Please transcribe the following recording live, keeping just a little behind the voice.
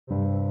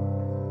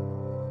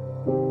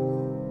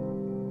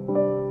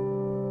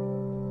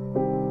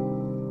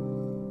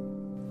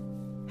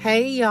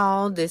Hey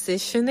y'all, this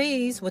is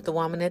Shanice with the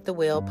Woman at the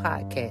Well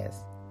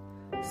podcast.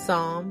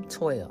 Psalm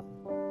 12,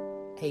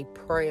 a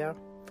prayer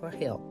for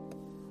help.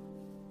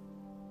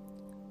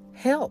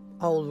 Help,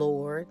 O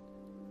Lord,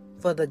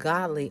 for the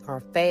godly are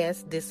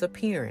fast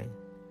disappearing.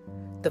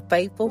 The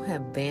faithful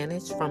have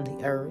vanished from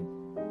the earth.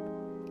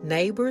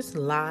 Neighbors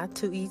lie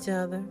to each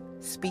other,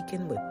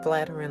 speaking with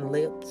flattering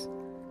lips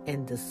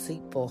and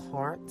deceitful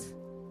hearts.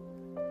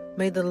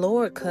 May the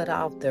Lord cut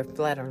off their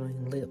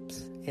flattering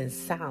lips and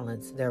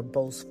silence their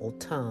boastful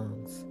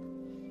tongues.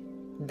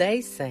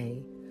 They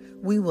say,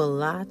 we will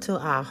lie to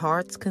our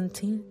heart's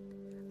content.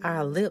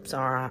 Our lips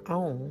are our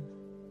own.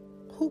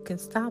 Who can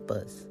stop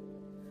us?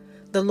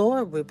 The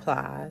Lord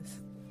replies,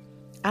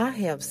 I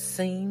have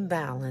seen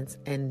violence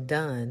and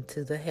done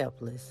to the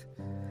helpless,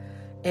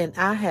 and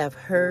I have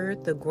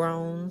heard the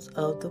groans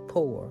of the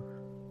poor.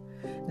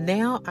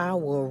 Now I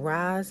will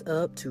rise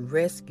up to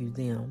rescue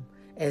them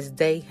as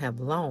they have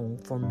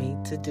longed for me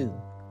to do.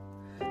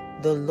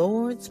 The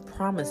Lord's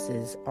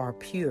promises are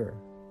pure,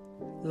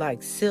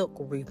 like silk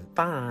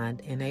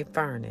refined in a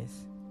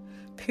furnace,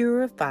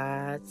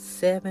 purified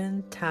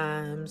 7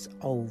 times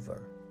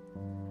over.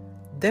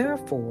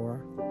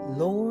 Therefore,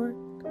 Lord,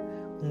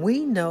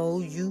 we know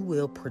you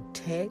will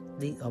protect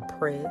the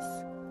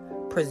oppressed,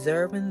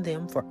 preserving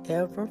them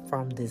forever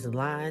from this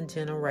lying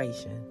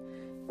generation,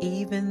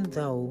 even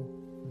though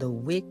the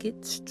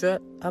wicked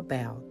strut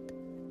about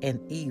and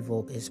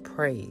evil is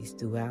praised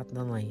throughout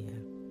the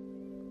land.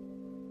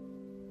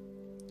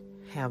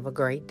 Have a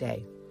great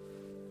day.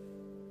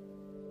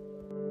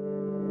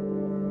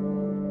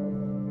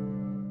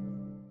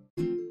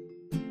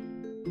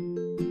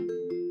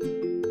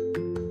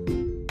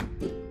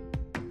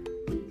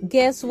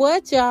 Guess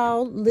what,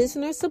 y'all?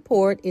 Listener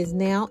support is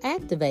now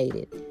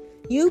activated.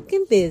 You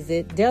can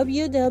visit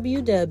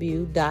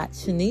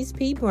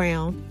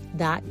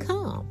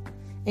www.ShanicePBrown.com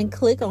and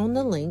click on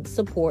the link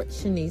Support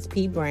Shanice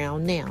P.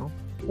 Brown now,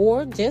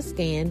 or just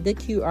scan the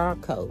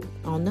QR code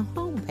on the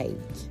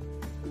homepage.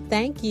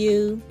 Thank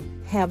you.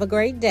 Have a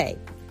great day.